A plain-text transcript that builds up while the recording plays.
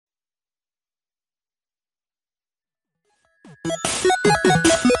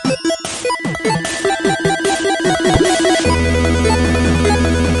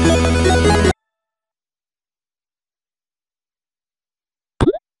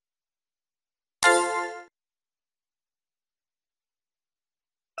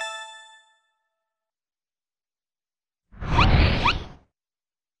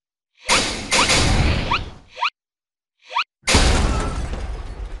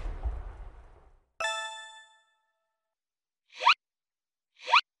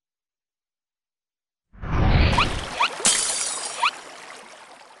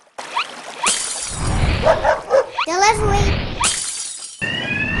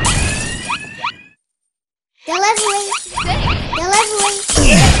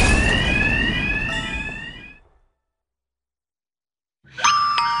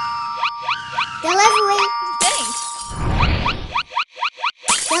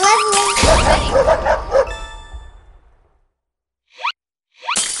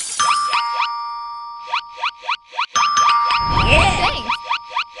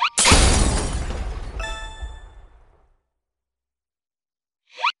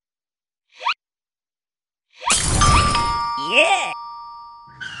Yeah!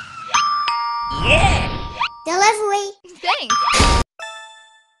 Yeah! Delivery. Thanks!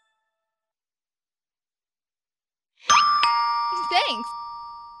 Thanks!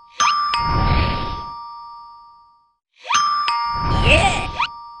 Yeah!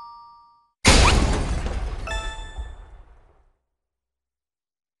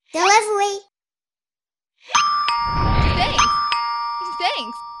 Delivery. Thanks!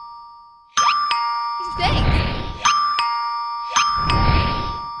 Thanks! Thanks!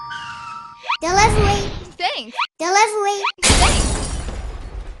 Delivery. Thanks! Delivery. Thanks!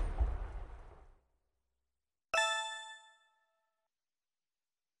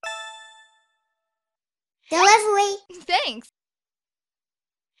 Delivery. Thanks!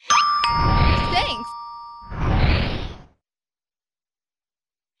 Thanks!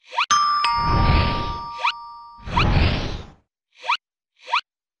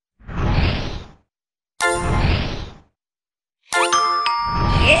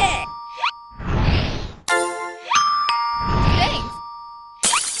 Yeah! Thanks!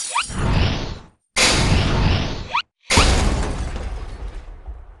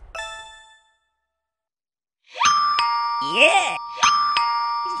 Yeah!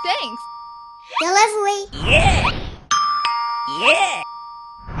 Thanks! Delivery. Yeah! Yeah!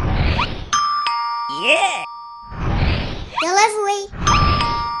 Yeah! Delivery.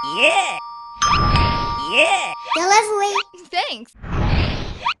 Yeah! Yeah! Delivery. Thanks!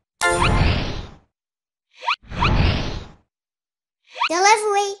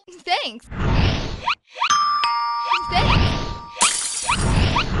 Delivery. Thanks! Thanks!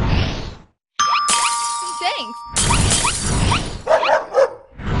 Thanks!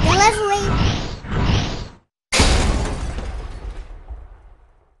 Delivery.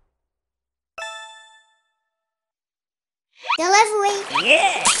 Delivery.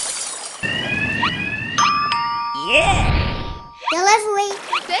 Yeah! Yeah! Delivery.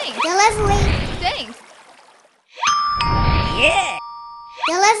 Thanks! Delivery. Thanks! Yeah!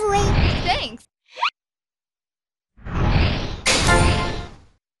 Delivery. Thanks!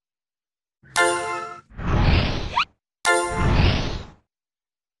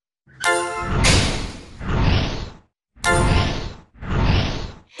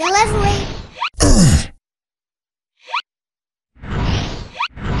 Delivery.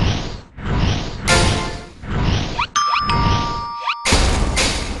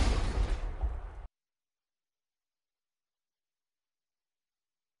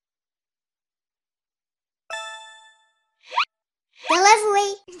 Delivery.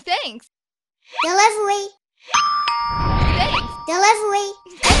 Thanks! Delivery. Thanks! Delivery.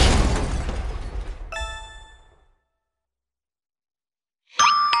 Thanks!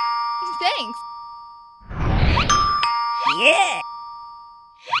 Thanks! Yeah!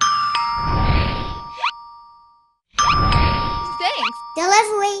 Thanks!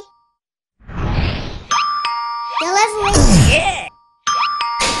 Delivery. Delivery. Yeah!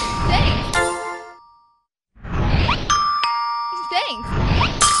 Thanks! Thanks!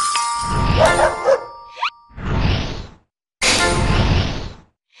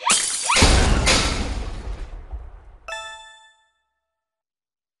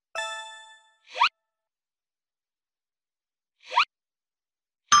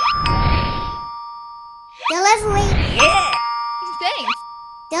 Delivery. Yeah! Thanks!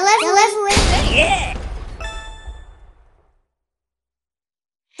 Delivery. Yeah!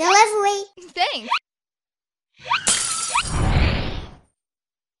 Delivery. Thanks!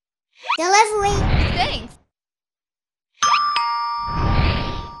 Delivery. Thanks!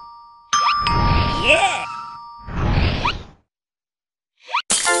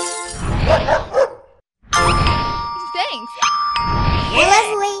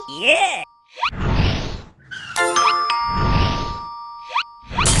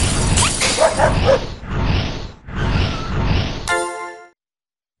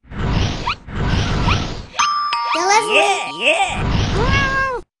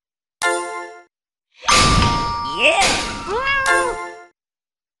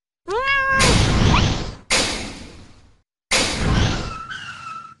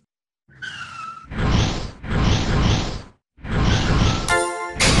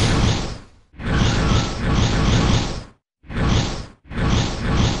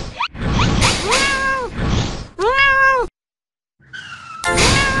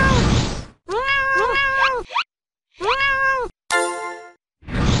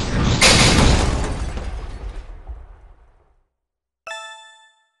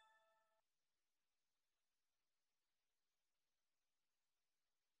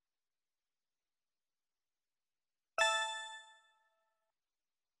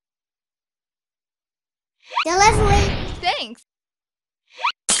 Delivery. Thanks.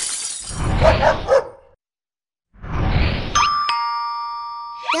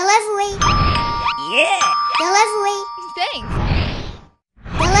 Delivery. Yeah! Delivery. Thanks.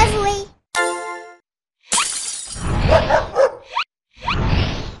 Delivery.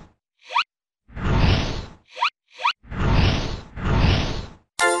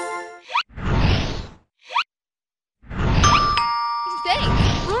 Thanks.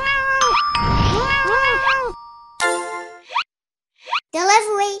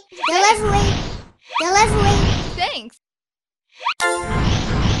 Delivery. Delivery. Delivery. Thanks.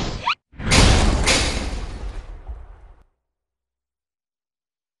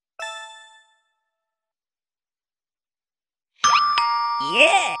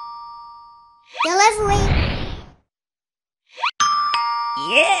 Yeah! Delivery.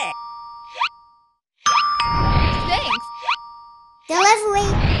 Yeah! Thanks. Delivery.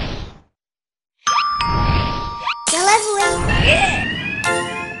 Delivery. Yeah!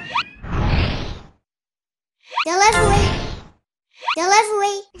 Delivery.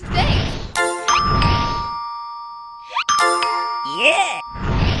 Delivery. Thanks. Yeah!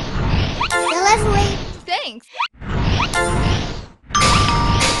 Delivery. Thanks.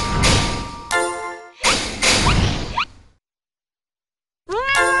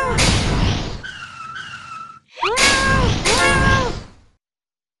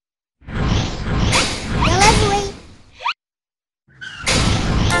 Delivery.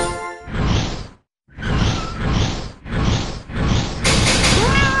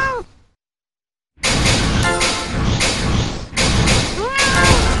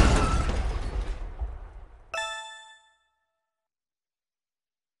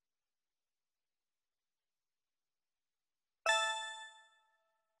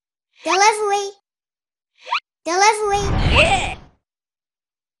 Delivery. Delivery. Yeah!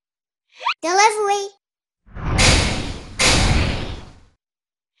 Delivery.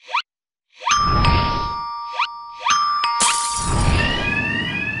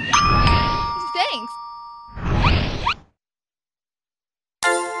 Thanks.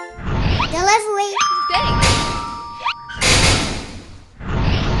 Delivery. Thanks.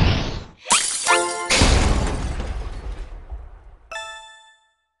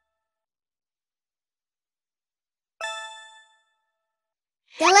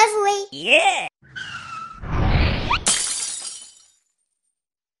 Delivery. Yeah!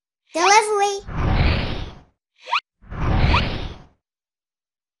 Delivery.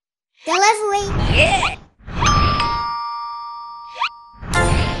 Delivery. Yeah!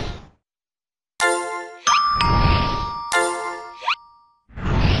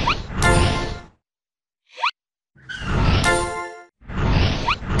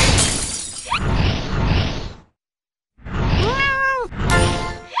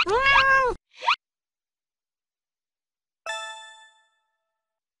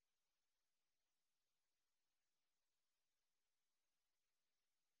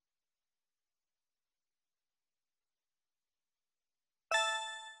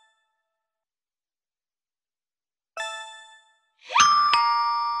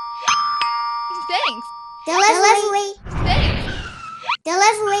 Thanks. Delivery. Thanks.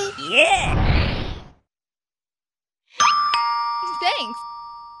 Delivery. Yeah! Thanks.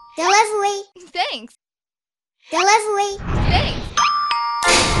 Delivery. Thanks. Delivery. Thanks.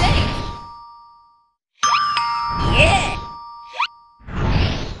 Thanks. Yeah!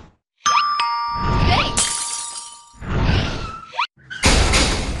 Thanks.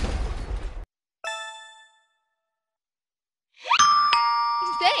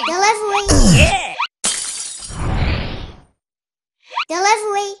 Thanks. Delivery. Yeah!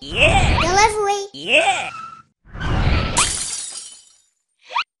 Delivery. Yeah! Delivery. Yeah!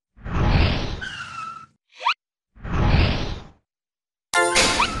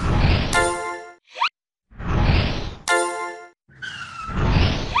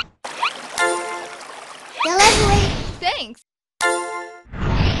 Delivery. Thanks.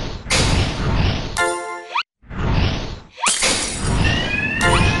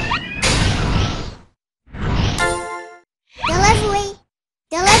 Delivery.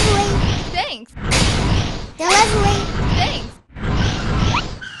 Delivery. Thanks. Delivery. Thanks.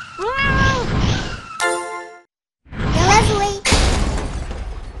 Delivery.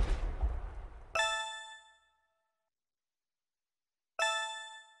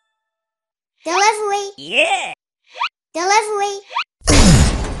 Delivery. Yeah! Delivery.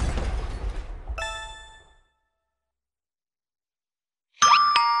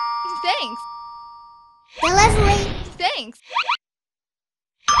 Thanks. Delivery. Thanks.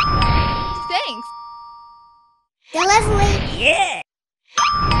 Thanks. Delivery. Yeah!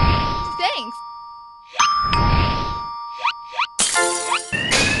 Thanks.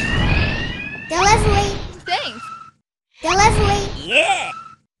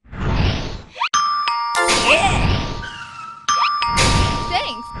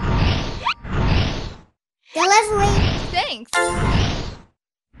 Thanks.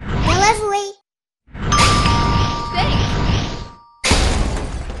 Delivery.